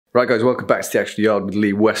Right guys, welcome back to the Actual Yard with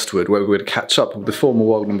Lee Westwood, where we're going to catch up with the former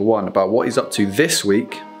world number one about what he's up to this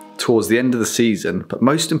week, towards the end of the season, but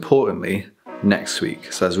most importantly, next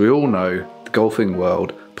week. So as we all know, the golfing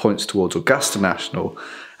world points towards Augusta National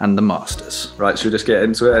and the Masters. Right, should we just get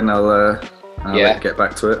into it and I'll let you get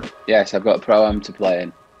back to it? Yes, I've got a Pro-Am to play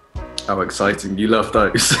in. How exciting, you love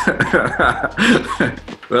those.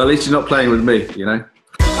 Well, at least you're not playing with me, you know?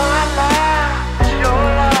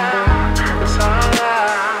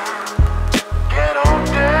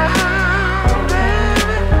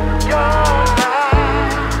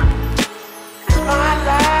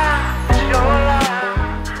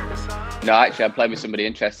 No, actually, I'm playing with somebody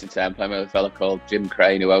interesting today. I'm playing with a fella called Jim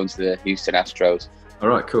Crane, who owns the Houston Astros. All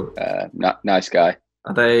right, cool. Nice guy.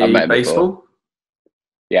 Are they baseball?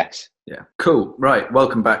 Yes. Yeah, cool. Right,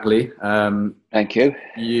 welcome back, Lee. Thank you.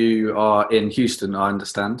 You are in Houston, I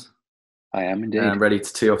understand. I am indeed. Ready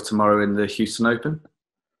to tee off tomorrow in the Houston Open?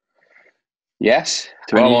 Yes,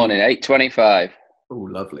 tomorrow morning, 8:25. Oh,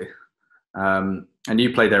 lovely. And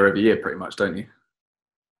you play there every year pretty much, don't you?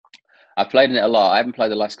 I've played in it a lot. I haven't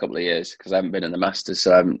played the last couple of years because I haven't been in the Masters,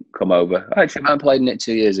 so I haven't come over. Actually, I played in it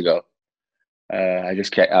 2 years ago. I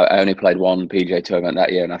only played one PGA Tour event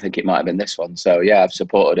that year, and I think it might have been this one. So yeah, I've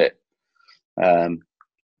supported it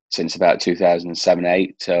since about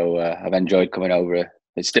 2007-8. So I've enjoyed coming over.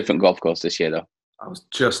 It's a different golf course this year, though. I was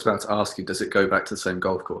just about to ask you, does it go back to the same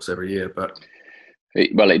golf course every year? But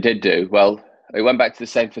it did do. Well, it went back to the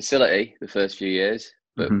same facility the first few years,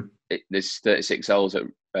 but there's 36 holes at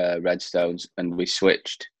Redstones, and we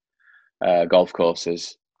switched golf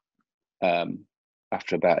courses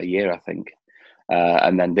after about a year, I think.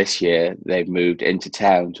 And then this year they've moved into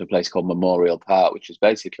town to a place called Memorial Park, which is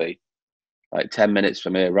basically like 10 minutes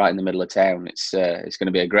from here, right in the middle of town. It's going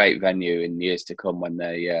to be a great venue in years to come when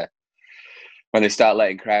they start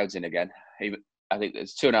letting crowds in again. I think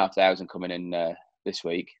there's 2,500 coming in this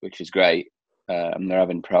week, which is great. They're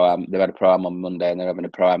having Pro-Am. They've had a Pro-Am on Monday, and they're having a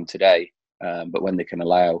Pro-Am today. But when they can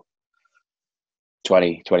allow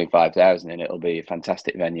 25,000 in, it'll be a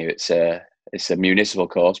fantastic venue. It's a municipal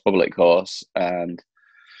course, public course, and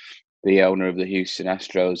the owner of the Houston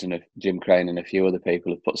Astros and Jim Crane and a few other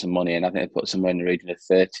people have put some money in. I think they put somewhere in the region of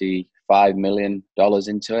 $35 million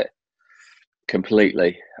into it.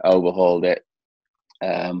 Completely overhauled it.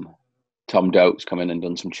 Tom Doak's come in and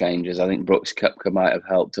done some changes. I think Brooks Koepka might have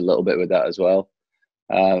helped a little bit with that as well.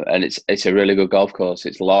 And it's a really good golf course.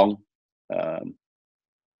 It's long.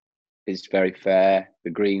 It's very fair. The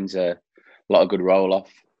greens are a lot of good roll-off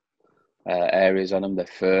areas on them. They're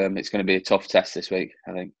firm. It's going to be a tough test this week,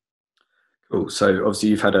 I think. Cool. So obviously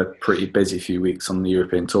you've had a pretty busy few weeks on the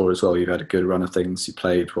European Tour as well. You've had a good run of things. You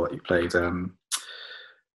played the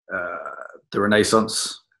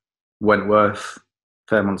Renaissance, Wentworth,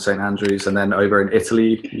 Fairmont St Andrews, and then over in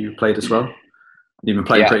Italy you played as well. You've been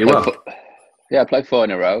playing pretty well. I played 4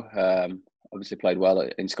 in a row. Obviously played well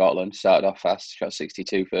in Scotland. Started off fast, shot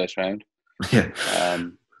 62 first round.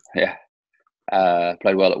 Yeah.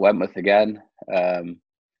 Played well at Wentworth again.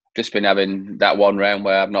 Just been having that one round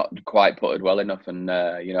where I've not quite putted well enough, and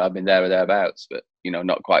I've been there or thereabouts, but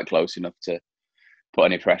not quite close enough to put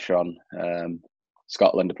any pressure on.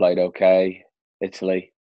 Scotland I played okay.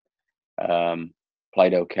 Italy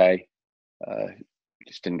played okay.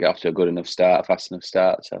 Just didn't get off to a good enough start, a fast enough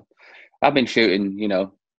start. So I've been shooting,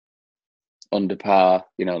 under par.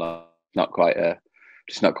 Not quite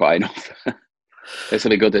enough. This will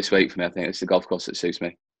be good this week for me. I think it's the golf course that suits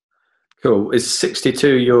me. Cool. Is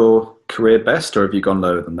 62 your career best, or have you gone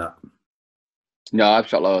lower than that? No, I've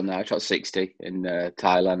shot lower than that. I shot 60 in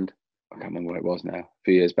Thailand. I can't remember what it was now, a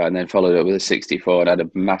few years back, and then followed up with a 64 and had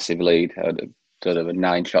a massive lead. I had a sort of a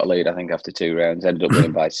 9-shot lead, I think, after 2 rounds. Ended up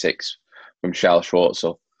winning by 6 from Charles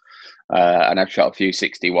Schwartzel. And I've shot a few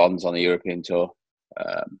 61s on the European Tour.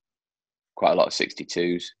 Quite a lot of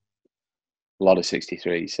 62s. A lot of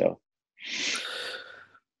 63s, so...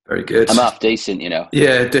 Very good. I'm half decent,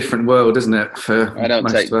 Yeah, different world, isn't it? For I don't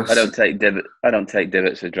take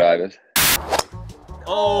divots for drivers.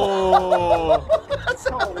 Oh!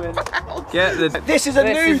 This is a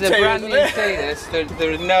brand new tee.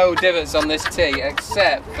 There are no divots on this tee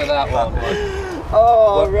except for that one.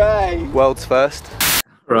 Oh, right. World's first.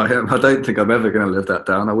 Right, I don't think I'm ever going to live that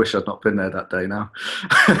down. I wish I'd not been there that day now.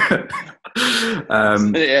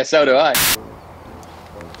 Yeah, so do I.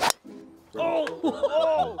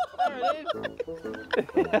 Oh, there it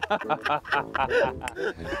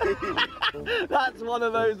is. That's one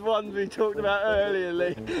of those ones we talked about earlier,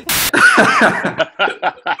 Lee.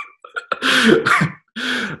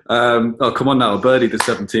 Oh, come on now. A birdie the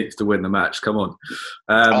 17th to win the match. Come on.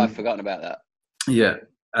 I've forgotten about that. Yeah.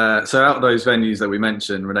 So out of those venues that we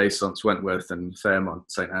mentioned, Renaissance, Wentworth and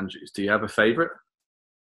Fairmont, St Andrews, do you have a favourite?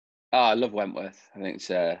 Oh, I love Wentworth. I think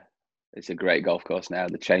it's a great golf course now.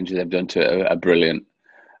 The changes they've done to it are brilliant.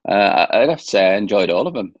 I'd have to say I enjoyed all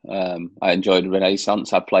of them. I enjoyed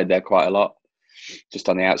Renaissance. I played there quite a lot, just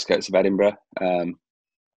on the outskirts of Edinburgh.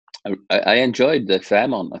 I enjoyed the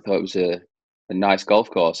Fairmont. I thought it was a nice golf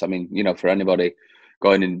course. I mean, for anybody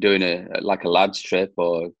going and doing a lads trip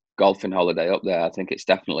or golfing holiday up there, I think it's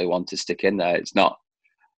definitely one to stick in there. It's not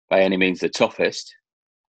by any means the toughest.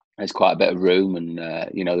 There's quite a bit of room, and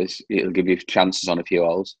it'll give you chances on a few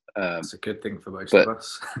holes. It's a good thing for most of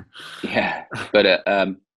us. Yeah, but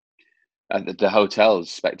the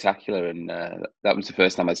hotel's spectacular, and that was the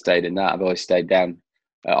first time I stayed in that. I've always stayed down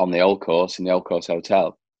on the Old Course in the Old Course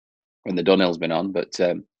Hotel when the Dunhill's been on. But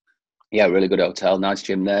yeah, really good hotel, nice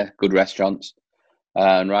gym there, good restaurants,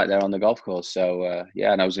 and right there on the golf course. So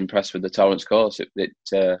yeah, and I was impressed with the Torrance course. It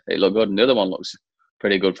looked good, and the other one looks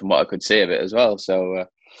pretty good from what I could see of it as well. So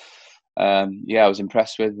yeah, I was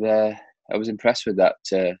impressed with that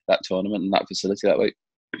tournament and that facility that week.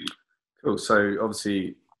 Cool. So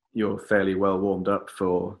obviously you're fairly well warmed up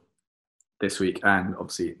for this week, and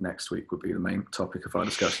obviously next week would be the main topic of our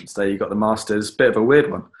discussion today. You got the Masters, bit of a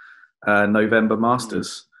weird one, November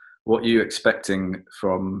Masters. What are you expecting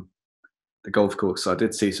from the golf course? I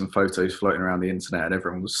did see some photos floating around the internet, and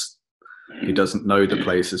everyone who doesn't know the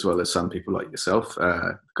place as well as some people like yourself.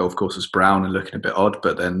 The golf course was brown and looking a bit odd,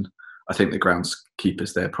 but then I think the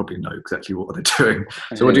groundskeepers there probably know exactly what they're doing.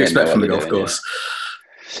 So what do you expect from the golf course?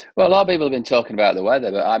 Yeah. Well, a lot of people have been talking about the weather,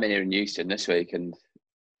 but I'm in here in Euston this week, and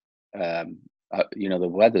the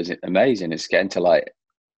weather's amazing. It's getting to like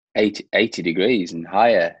 80 degrees and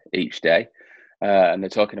higher each day, and they're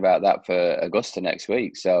talking about that for Augusta next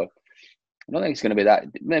week. So I don't think it's going to be that.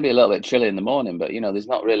 Maybe a little bit chilly in the morning, but there's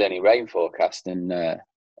not really any rain forecast, and they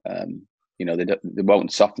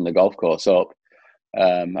won't soften the golf course up.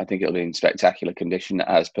 I think it'll be in spectacular condition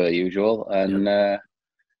as per usual, and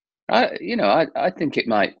I think it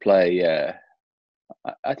might play.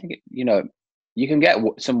 I think you can get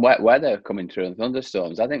some wet weather coming through and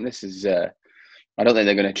thunderstorms. I think this is. I don't think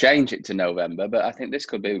they're going to change it to November, but I think this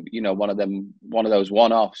could be one of those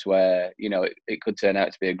one-offs where it could turn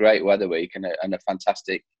out to be a great weather week and a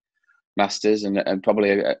fantastic Masters and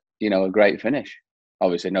probably a great finish.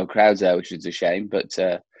 Obviously, no crowds there, which is a shame, but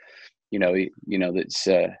it's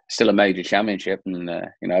still a major championship, and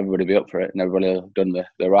everybody will be up for it, and everybody will have done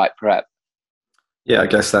the right prep. Yeah, I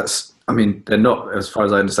guess they're not, as far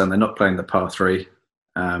as I understand, they're not playing the par 3.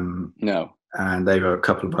 No. And they've got a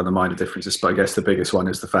couple of other minor differences, but I guess the biggest one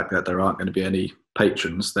is the fact that there aren't going to be any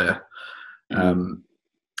patrons there. Mm-hmm.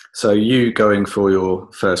 So you going for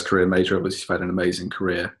your first career major, obviously you've had an amazing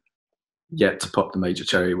career, yet to pop the major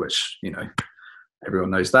cherry, which,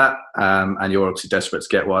 everyone knows that. And you're obviously desperate to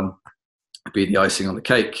get one, be the icing on the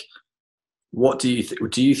cake. What do you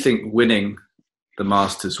think? Do you think winning the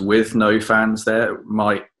Masters with no fans there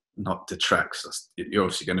might not detract? You're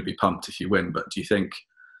obviously going to be pumped if you win, but do you think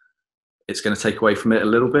it's going to take away from it a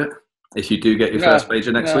little bit if you do get your first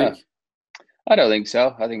major next week? I don't think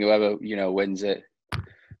so. I think whoever wins it,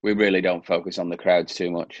 we really don't focus on the crowds too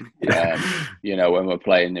much. When we're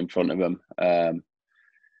playing in front of them,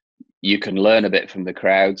 you can learn a bit from the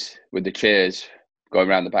crowds with the cheers going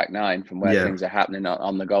around the back nine from where things are happening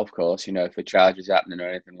on the golf course. If a charge is happening or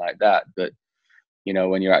anything like that. But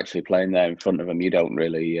when you're actually playing there in front of them, you don't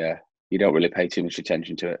really pay too much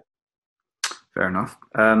attention to it. Fair enough.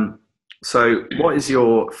 So what is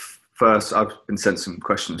your first, I've been sent some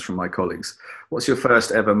questions from my colleagues. What's your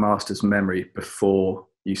first ever Masters memory before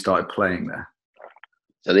you started playing there?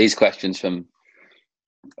 So these questions from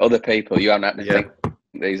other people, you haven't had to think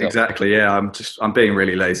these exactly, up. Yeah. I'm being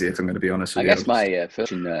really lazy, if I'm going to be honest with you. I guess my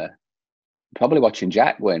first probably watching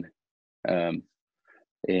Jack win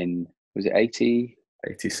in, was it 80?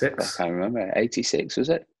 86? I can't remember. 86, was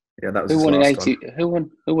it? Yeah, that was who won in 80?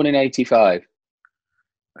 One. Who won in 85?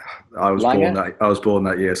 I was born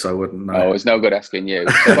that year, so I wouldn't know. Oh, it's no good asking you.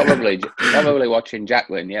 So probably watching Jack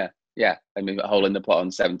win. Yeah. I mean, holding the putt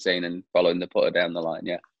on 17 and following the putter down the line.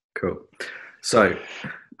 Yeah. Cool. So,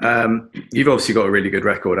 you've obviously got a really good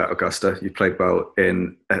record at Augusta. You played well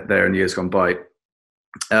there in years gone by.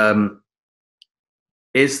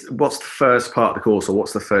 What's the first part of the course, or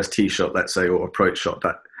what's the first tee shot, let's say, or approach shot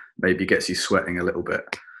that maybe gets you sweating a little bit?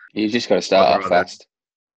 You just got to start off fast.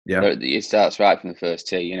 Yeah, it starts right from the first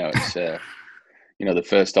tee. It's the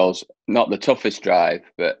first hole's not the toughest drive,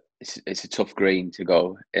 but it's a tough green to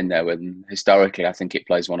go in there with. And historically, I think it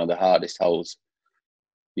plays one of the hardest holes.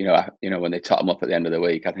 When they top them up at the end of the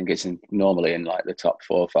week, I think it's normally in like the top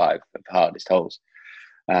 4 or 5 of the hardest holes.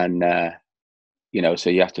 and so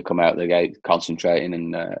you have to come out the gate concentrating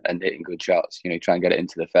and hitting good shots. You try and get it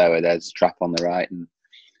into the fairway. There's a trap on the right, and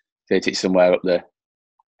hit it somewhere up the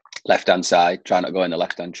left-hand side. Try not to go in the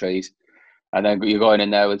left-hand trees, and then you're going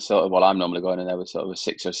in there with I'm normally going in there with sort of a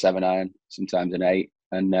 6 or 7 iron, sometimes an 8,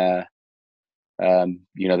 and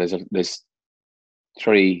there's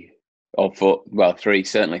 3 or 4, well,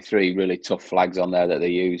 certainly 3 really tough flags on there that they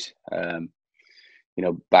use.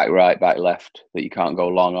 Back right, back left that you can't go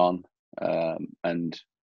long on, and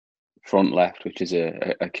front left, which is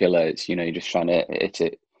a killer. It's you're just trying to hit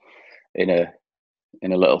it in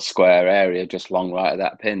a little square area, just long right of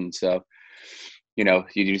that pin. So you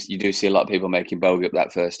do see a lot of people making bogey up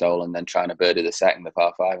that first hole and then trying to birdie the second, the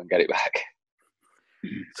par 5, and get it back.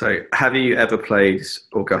 So have you ever played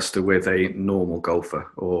Augusta with a normal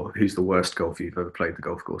golfer, or who's the worst golfer you've ever played the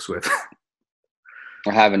golf course with?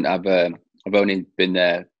 I haven't. I've only been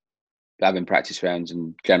there having practice rounds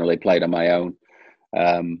and generally played on my own.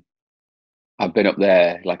 I've been up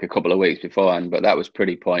there like a couple of weeks beforehand, but that was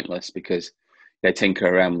pretty pointless because they tinker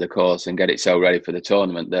around with the course and get it so ready for the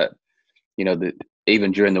tournament that,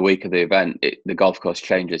 even during the week of the event, the golf course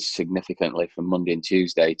changes significantly from Monday and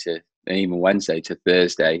Tuesday and even Wednesday to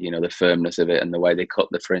Thursday. The firmness of it and the way they cut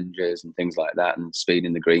the fringes and things like that, and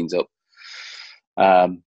speeding the greens up.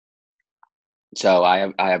 So I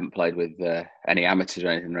haven't played with any amateurs or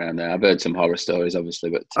anything around there. I've heard some horror stories, obviously,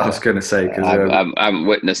 but I was going to say, because I haven't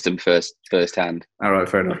witnessed them firsthand. All right,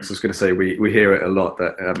 fair enough. I was going to say we hear it a lot.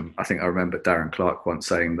 That I think I remember Darren Clark once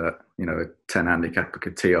saying that a 10 handicapper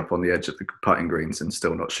could tee up on the edge of the putting greens and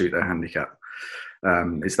still not shoot their handicap.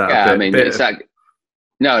 Is that? Yeah, it's like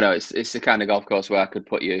no. It's the kind of golf course where I could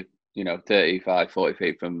put you 35, 40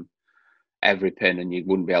 feet from every pin, and you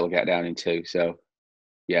wouldn't be able to get down in 2. So.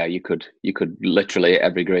 Yeah, you could literally hit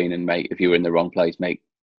every green and if you were in the wrong place,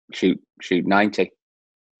 shoot 90.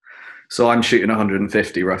 So I'm shooting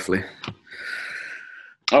 150 roughly.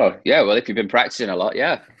 Oh yeah, well if you've been practicing a lot,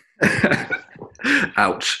 yeah.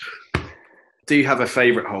 Ouch. Do you have a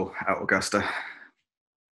favourite hole at Augusta?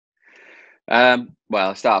 Well,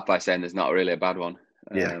 I'll start off by saying there's not really a bad one.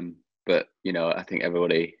 Yeah. But I think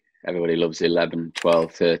everybody loves 11,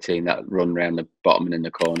 12, 13, that run around the bottom and in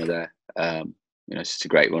the corner there. It's just a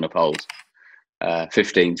great run of holes.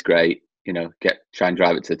 15's great. Try and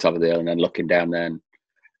drive it to the top of the hill, and then looking down there and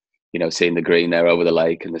seeing the green there over the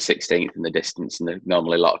lake, and the 16th in the distance, and there's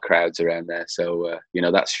normally a lot of crowds around there. So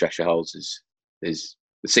that stretch of holes is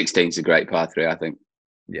the 16's a great par 3, I think.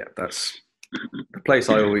 Yeah, that's the place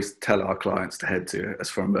I always tell our clients to head to, as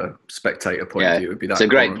from a spectator point of view. Would be that. It's a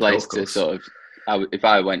great place to sort of. If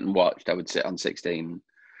I went and watched, I would sit on 16.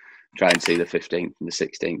 Try and see the 15th and the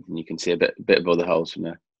 16th, and you can see a bit of other holes from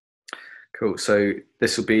there. Cool. So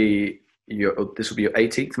this will be your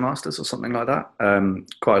 18th Masters or something like that.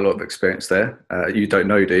 Quite a lot of experience there. You don't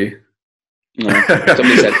know, do you? No.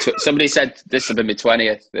 Somebody said this will be my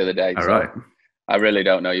 20th the other day. All right. I really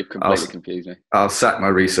don't know. You've completely confused me. I'll sack my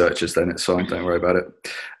researchers then. It's fine. Don't worry about it.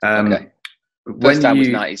 Okay. First time was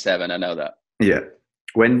 97. I know that. Yeah.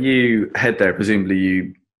 When you head there, presumably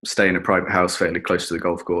you stay in a private house fairly close to the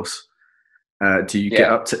golf course. Do you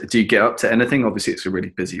get up to anything? Obviously, it's a really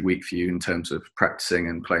busy week for you in terms of practicing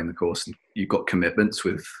and playing the course, and you've got commitments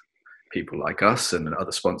with people like us and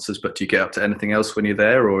other sponsors. But do you get up to anything else when you're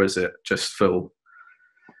there, or is it just full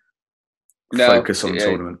focus on the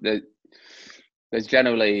tournament? There's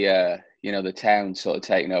generally, the town sort of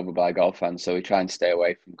taken over by golf fans, so we try and stay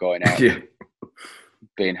away from going out,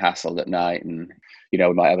 being hassled at night, and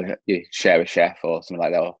we might have share a chef or something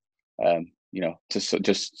like that, or just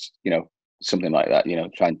something like that.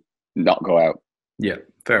 Try and not go out. Yeah,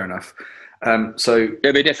 fair enough. So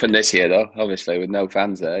it'll be different this year, though. Obviously, with no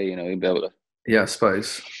fans there, you'll be able to. Yeah, I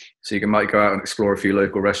suppose. So you might go out and explore a few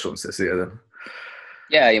local restaurants this year, then.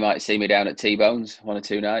 Yeah, you might see me down at T-Bones 1 or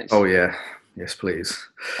 2 nights. Oh yeah, yes, please.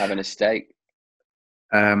 Having a steak.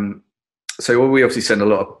 So we obviously send a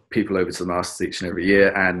lot of people over to the Masters each and every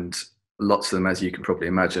year, and lots of them, as you can probably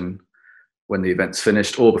imagine, when the event's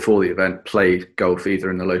finished or before the event, play golf either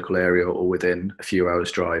in the local area or within a few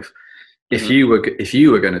hours' drive. If you were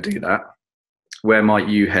going to do that, where might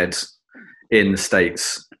you head in the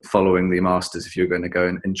States following the Masters if you're going to go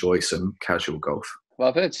and enjoy some casual golf? Well,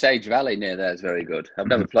 I've heard Sage Valley near there is very good. I've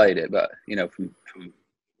never played it, but from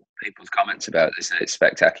people's comments about this, it's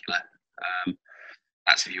spectacular.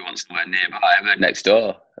 That's if you want somewhere nearby. I've heard next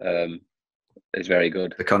door is very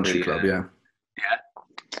good. The country club, yeah.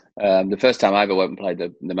 Yeah. The first time I ever went and played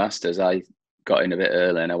the Masters, I got in a bit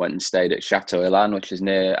early and I went and stayed at Chateau Elan, which is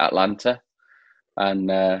near Atlanta,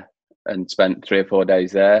 and spent 3 or 4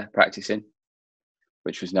 days there practicing.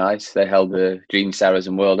 which was nice. They held the Gene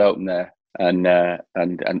Sarazen World Open there, and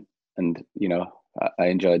you know, I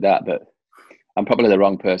enjoyed that. But I'm probably the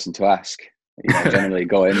wrong person to ask. You know, generally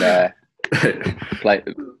go in there,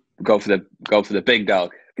 go for the big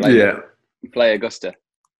dog. Play Augusta.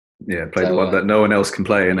 Yeah, play the one that no one else can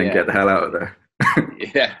play, and then get the hell out of there.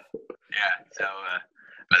 yeah. So,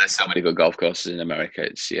 but there's so many good golf courses in America.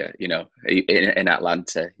 It's you know, in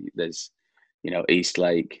Atlanta, there's, you know, East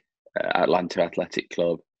Lake, Atlanta Athletic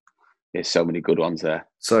Club. There's so many good ones there.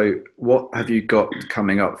 So, what have you got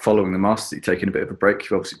coming up following the Masters? You've taken a bit of a break.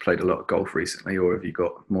 You've obviously played a lot of golf recently, or have you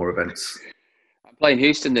got more events? I'm playing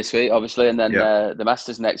Houston this week, obviously, and then the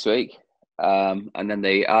Masters next week, and then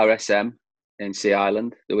the RSM in Sea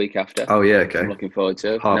Island the week after. Oh yeah, okay. I'm looking forward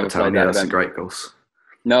to. Harbour Town, yeah, that's a great course.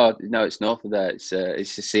 No, it's north of there. It's the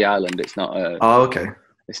Sea Island. It's not. Oh, okay.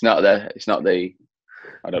 It's not the.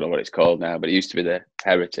 I don't know what it's called now, but it used to be the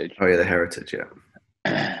Heritage. Oh yeah, the Heritage, yeah.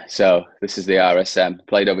 So this is the RSM.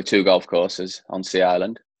 Played over 2 golf courses on Sea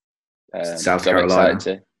Island. South Carolina. I'm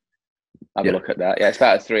excited to have a look at that. Yeah, it's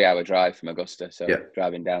about a 3-hour drive from Augusta. So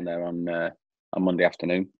driving down there on Monday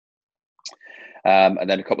afternoon. And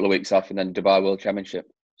then a couple of weeks off, and then Dubai World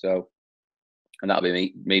Championship. So, and that'll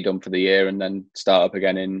be me done for the year, and then start up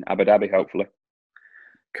again in Abu Dhabi, hopefully.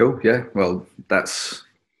 Cool. Yeah. Well, that's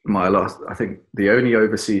my last. I think the only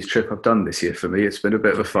overseas trip I've done this year for me. It's been a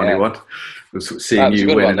bit of a funny one. Was seeing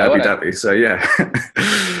you win in Abu Dhabi. So yeah.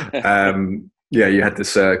 Yeah, you had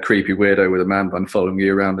this creepy weirdo with a man bun following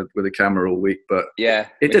you around with a camera all week, but yeah,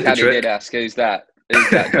 it did the trick. Did ask, who's that? Who's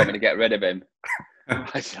that? Want me to get rid of him? I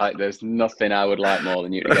was like, there's nothing I would like more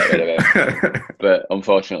than you to get rid of him. But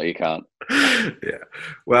unfortunately, you can't. Yeah.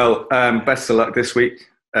 Well, best of luck this week.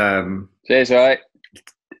 Cheers, all right.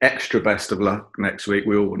 Extra best of luck next week.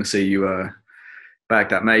 We all want to see you bag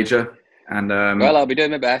that major. And well, I'll be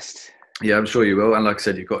doing my best. Yeah, I'm sure you will. And like I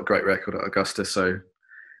said, you've got a great record at Augusta, so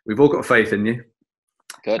we've all got faith in you.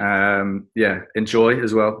 Good. Yeah, enjoy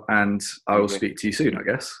as well. And I will speak to you soon, I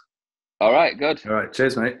guess. All right, good. All right,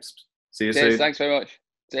 cheers, mate. See you Cheers, soon. Thanks very much.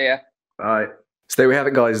 See ya. Bye. So there we have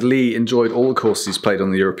it, guys. Lee enjoyed all the courses he's played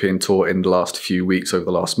on the European Tour in the last few weeks, over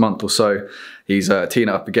the last month or so. He's teeing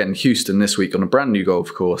up again in Houston this week on a brand new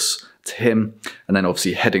golf course to him, and then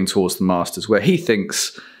obviously heading towards the Masters, where he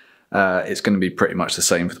thinks it's going to be pretty much the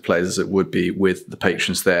same for the players as it would be with the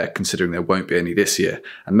patrons there, considering there won't be any this year.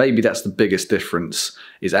 And maybe that's the biggest difference,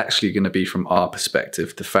 is actually going to be from our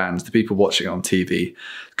perspective, the fans, the people watching on TV.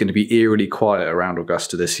 It's going to be eerily quiet around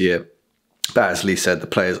Augusta this year. But as Lee said, the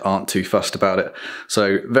players aren't too fussed about it.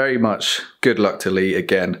 So very much good luck to Lee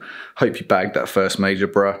again. Hope you bagged that first major,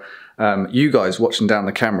 bruh. You guys watching down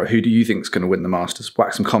the camera, who do you think is going to win the Masters?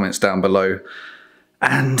 Whack some comments down below.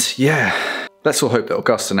 And yeah, let's all hope that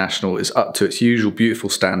Augusta National is up to its usual beautiful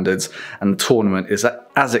standards, and the tournament is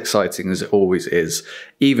as exciting as it always is,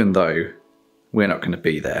 even though we're not going to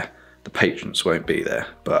be there. The patrons won't be there,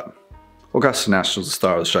 but Augusta National's the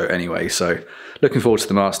star of the show anyway, so looking forward to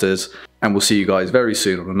the Masters, and we'll see you guys very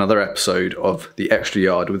soon on another episode of The Extra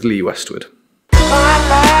Yard with Lee Westwood.